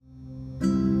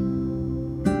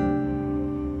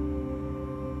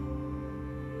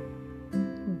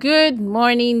Good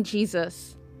morning,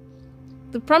 Jesus.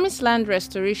 The Promised Land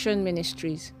Restoration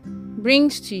Ministries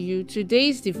brings to you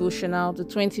today's devotional, the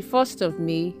 21st of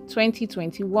May,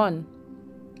 2021.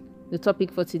 The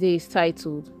topic for today is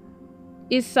titled,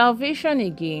 Is Salvation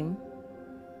a Game?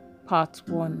 Part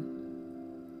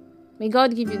 1. May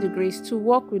God give you the grace to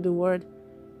walk with the Word.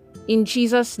 In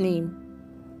Jesus' name,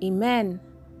 Amen.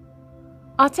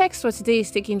 Our text for today is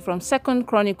taken from 2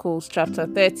 Chronicles chapter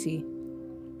 30,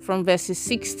 from verses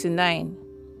 6 to 9.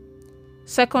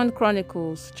 2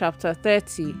 Chronicles chapter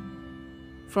 30,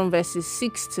 from verses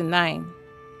 6 to 9.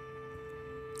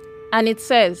 And it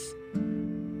says,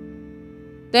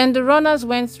 Then the runners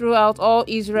went throughout all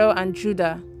Israel and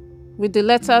Judah with the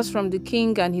letters from the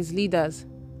king and his leaders,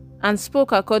 and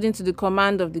spoke according to the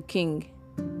command of the king.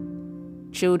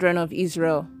 Children of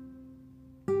Israel,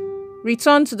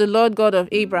 return to the Lord God of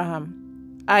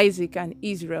Abraham, Isaac, and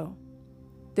Israel.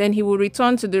 Then he will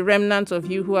return to the remnant of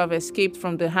you who have escaped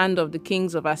from the hand of the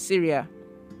kings of Assyria.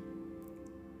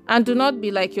 And do not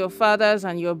be like your fathers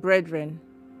and your brethren,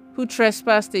 who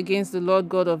trespassed against the Lord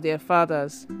God of their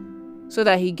fathers, so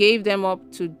that he gave them up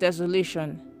to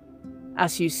desolation,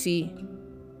 as you see.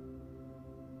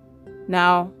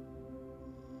 Now,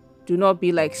 do not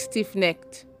be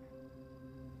stiff-necked,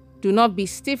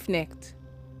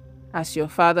 as your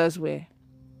fathers were,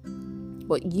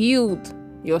 but yield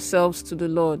yourselves to the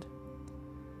Lord,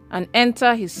 and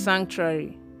enter his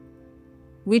sanctuary,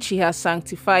 which he has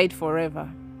sanctified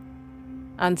forever,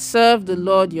 and serve the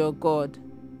Lord your God,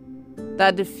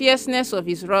 that the fierceness of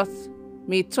his wrath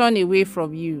may turn away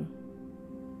from you.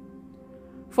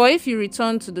 For if you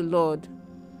return to the Lord,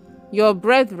 your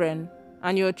brethren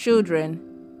and your children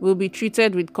will be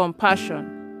treated with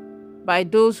compassion by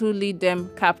those who lead them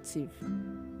captive,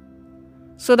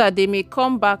 so that they may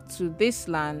come back to this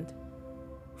land.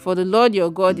 For the Lord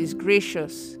your God is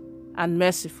gracious and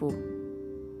merciful,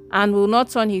 and will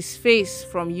not turn his face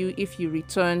from you if you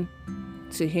return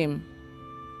to him.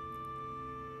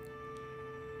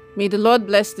 May the Lord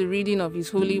bless the reading of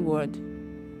his holy word.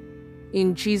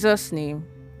 In Jesus' name,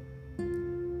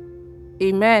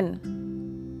 Amen.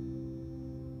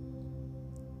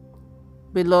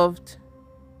 Beloved,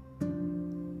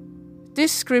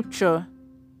 this scripture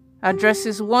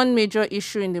addresses one major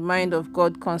issue in the mind of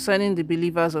God concerning the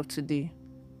believers of today.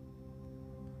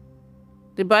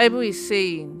 The Bible is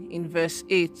saying in verse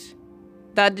 8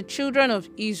 that the children of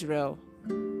Israel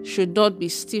should not be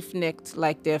stiff-necked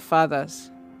like their fathers.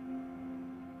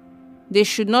 They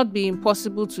should not be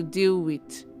impossible to deal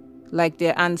with like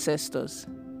their ancestors.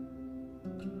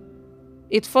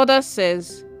 It further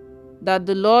says that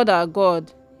the Lord our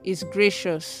God is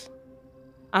gracious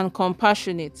and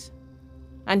compassionate,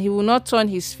 and he will not turn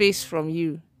his face from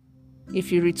you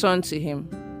if you return to him.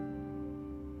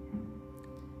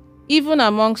 Even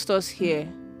amongst us here,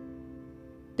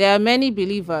 there are many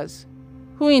believers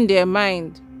who in their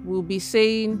mind will be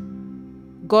saying,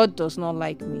 God does not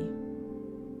like me.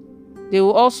 They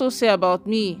will also say about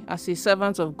me as a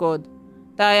servant of God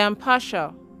that I am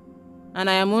partial and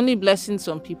I am only blessing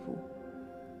some people.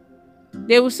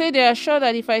 They will say they are sure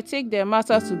that if I take their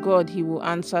matter to God, he will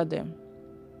answer them.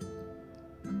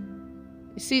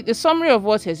 You see, the summary of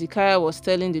what Hezekiah was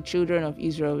telling the children of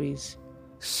Israel is,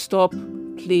 stop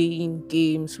playing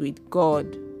games with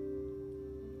God.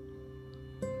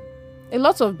 A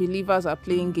lot of believers are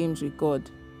playing games with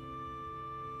God.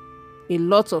 A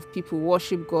lot of people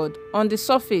worship God on the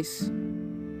surface.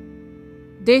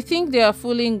 They think they are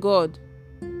fooling God,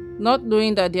 not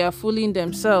knowing that they are fooling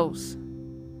themselves.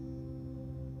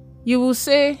 You will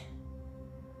say,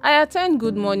 I attend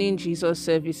Good Morning Jesus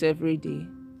service every day.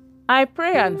 I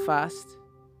pray and fast,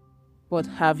 but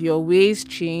have your ways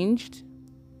changed?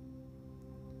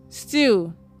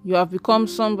 Still, you have become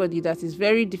somebody that is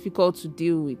very difficult to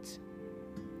deal with.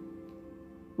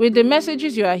 With the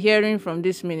messages you are hearing from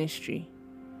this ministry,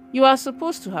 you are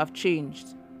supposed to have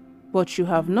changed, but you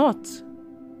have not.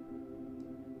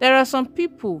 There are some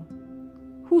people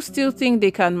who still think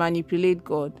they can manipulate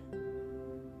God.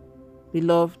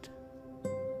 Beloved,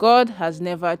 God has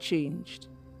never changed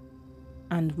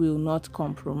and will not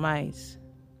compromise.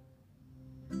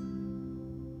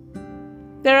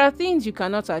 There are things you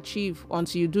cannot achieve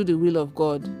until you do the will of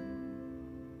God.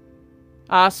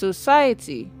 Our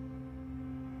society,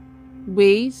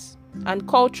 ways, and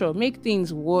culture make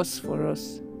things worse for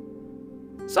us.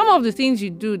 Some of the things you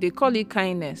do, they call it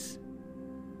kindness,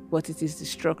 but it is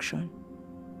destruction.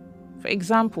 For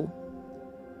example,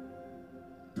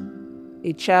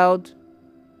 a child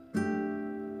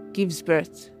gives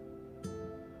birth,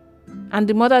 and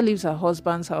the mother leaves her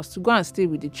husband's house to go and stay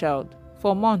with the child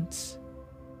for months.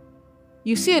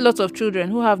 You see a lot of children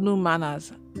who have no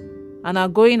manners and are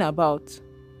going about.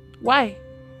 Why?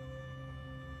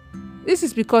 This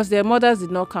is because their mothers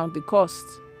did not count the cost.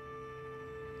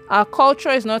 Our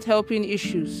culture is not helping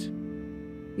issues.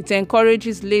 It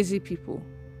encourages lazy people.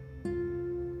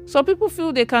 Some people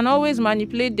feel they can always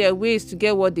manipulate their ways to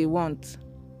get what they want.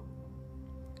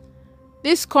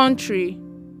 This country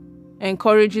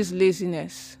encourages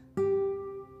laziness,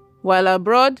 while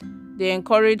abroad they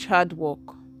encourage hard work.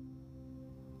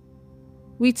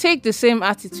 We take the same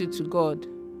attitude to God.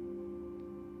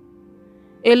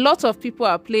 A lot of people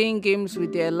are playing games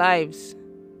with their lives,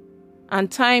 and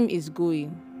time is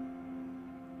going.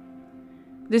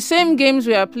 The same games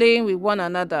we are playing with one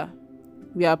another,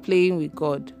 we are playing with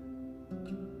God.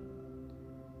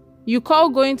 You call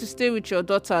going to stay with your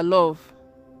daughter love,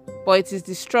 but it is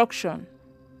destruction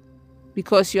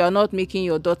because you are not making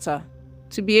your daughter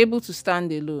to be able to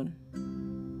stand alone.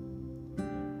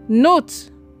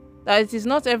 Note that it is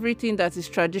not everything that is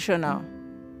traditional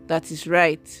that is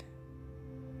right.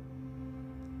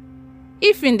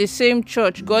 If in the same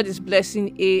church God is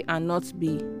blessing A and not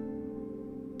B,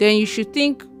 then you should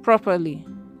think properly.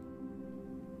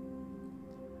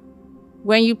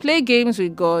 When you play games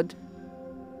with God,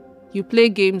 you play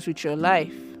games with your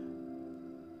life.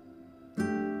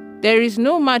 There is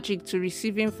no magic to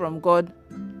receiving from God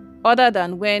other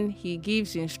than when He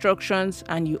gives instructions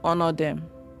and you honor them.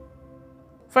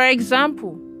 For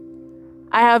example,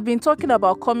 I have been talking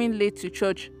about coming late to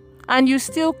church and you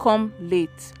still come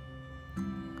late.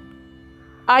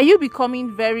 Are you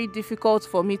becoming very difficult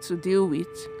for me to deal with?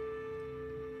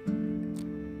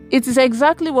 It is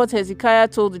exactly what Hezekiah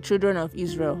told the children of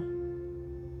Israel.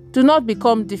 Do not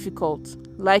become difficult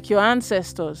like your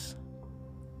ancestors.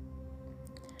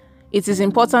 It is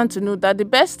important to note that the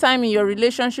best time in your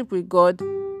relationship with God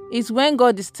is when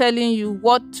God is telling you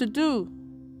what to do.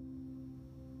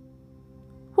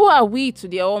 Who are we to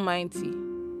the Almighty?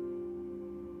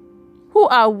 Who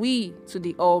are we to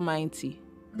the Almighty?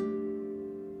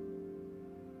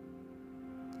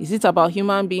 Is it about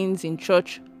human beings in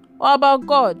church or about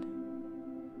God?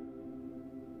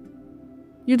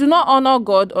 You do not honor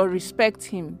God or respect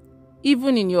Him,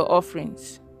 even in your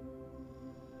offerings.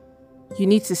 You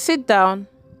need to sit down,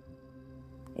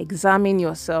 examine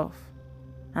yourself,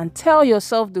 and tell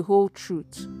yourself the whole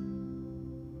truth.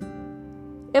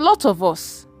 A lot of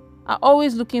us are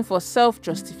always looking for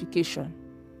self-justification.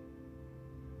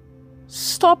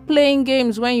 Stop playing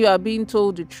games when you are being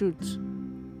told the truth.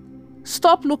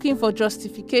 Stop looking for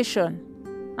justification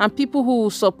and people who will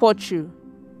support you.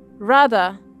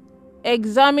 Rather,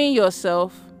 examine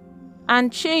yourself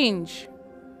and change.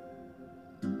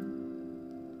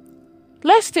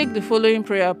 Let's take the following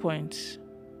prayer points.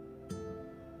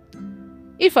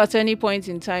 If at any point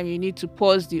in time you need to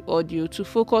pause the audio to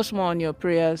focus more on your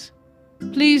prayers,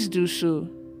 please do so.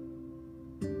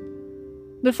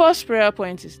 The first prayer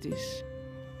point is this: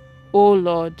 Oh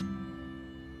Lord,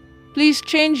 please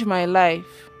change my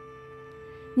life,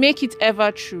 make it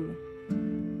ever true,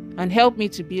 and help me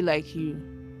to be like you.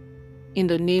 In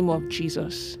the name of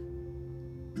Jesus.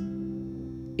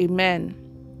 Amen.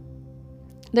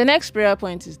 The next prayer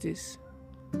point is this: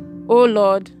 Oh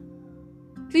Lord,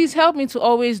 please help me to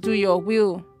always do your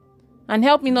will and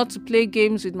help me not to play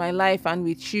games with my life and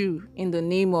with you in the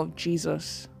name of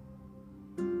Jesus.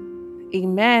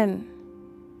 Amen.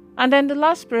 And then the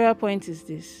last prayer point is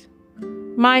this: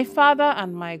 My Father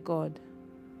and my God,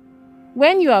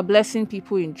 when you are blessing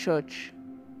people in church,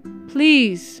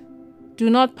 please do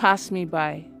not pass me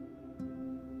by.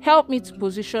 Help me to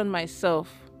position myself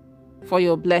for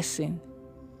your blessing.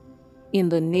 In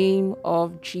the name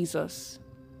of Jesus.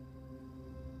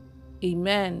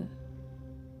 Amen.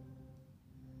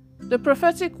 The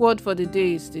prophetic word for the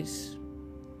day is this: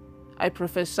 I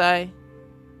prophesy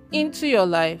into your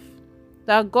life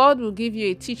that God will give you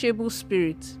a teachable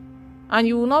spirit and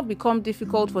you will not become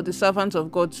difficult for the servant of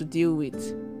God to deal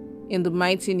with. In the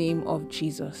mighty name of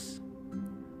Jesus.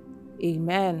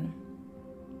 Amen.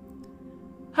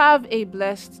 Have a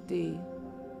blessed day.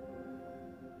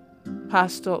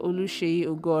 Pastor Oluseyi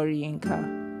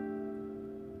Ogoriyinka.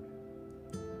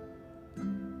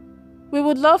 We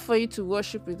would love for you to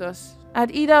worship with us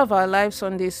at either of our live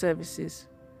Sunday services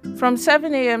from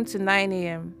 7 a.m. to 9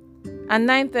 a.m. and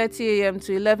 9:30 a.m.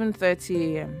 to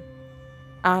 11:30 a.m.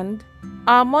 and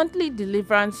our monthly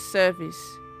deliverance service,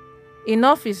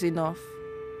 Enough is Enough,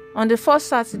 on the first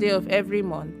Saturday of every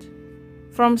month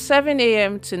from 7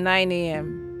 a.m. to 9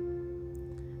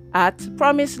 a.m. at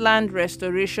Promised Land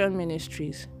Restoration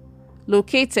Ministries,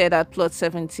 located at Plot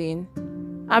 17,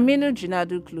 Aminu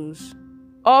Jinadu Close,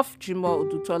 off Jimoh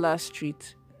Odutola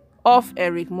Street, off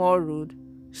Eric Moore Road,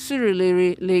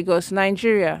 Surulere, Lagos,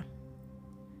 Nigeria.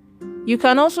 You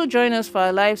can also join us for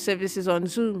our live services on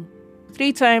Zoom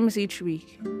 3 times each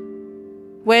week.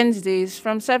 Wednesdays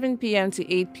from 7 p.m.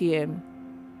 to 8 p.m.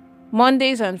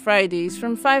 Mondays and Fridays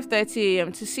from 5:30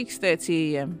 a.m. to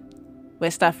 6:30 a.m.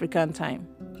 West African time.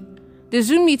 The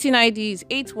Zoom meeting ID is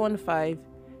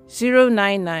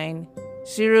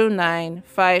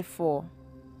 815-099-0954.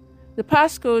 The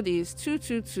passcode is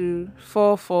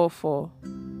 222444.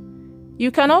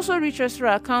 You can also reach us through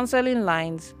our counseling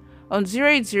lines on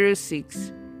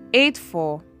 0806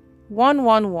 84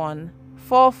 111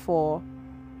 44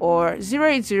 or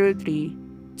 0803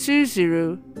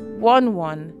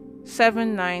 2011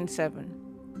 797,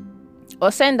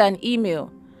 or send an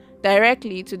email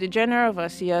directly to the General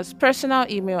Overseer's personal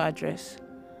email address,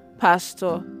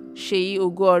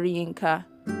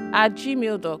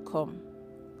 pastor.sheyi.oguoriyinka@gmail.com.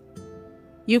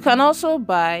 You can also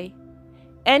buy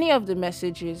any of the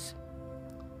messages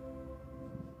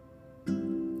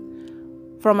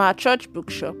from our church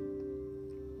bookshop.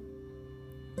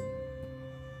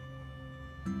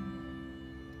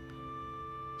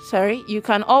 You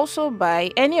can also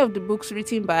buy any of the books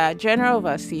written by our General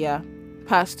Overseer,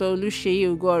 Pastor Sheyi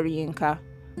Oguoriyinka,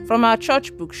 from our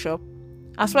church bookshop,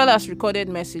 as well as recorded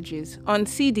messages on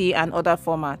CD and other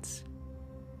formats.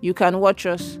 You can watch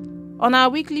us on our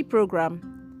weekly program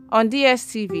on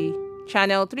DSTV,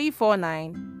 channel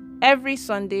 349, every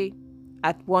Sunday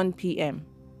at 1 p.m.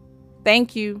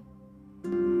 Thank you.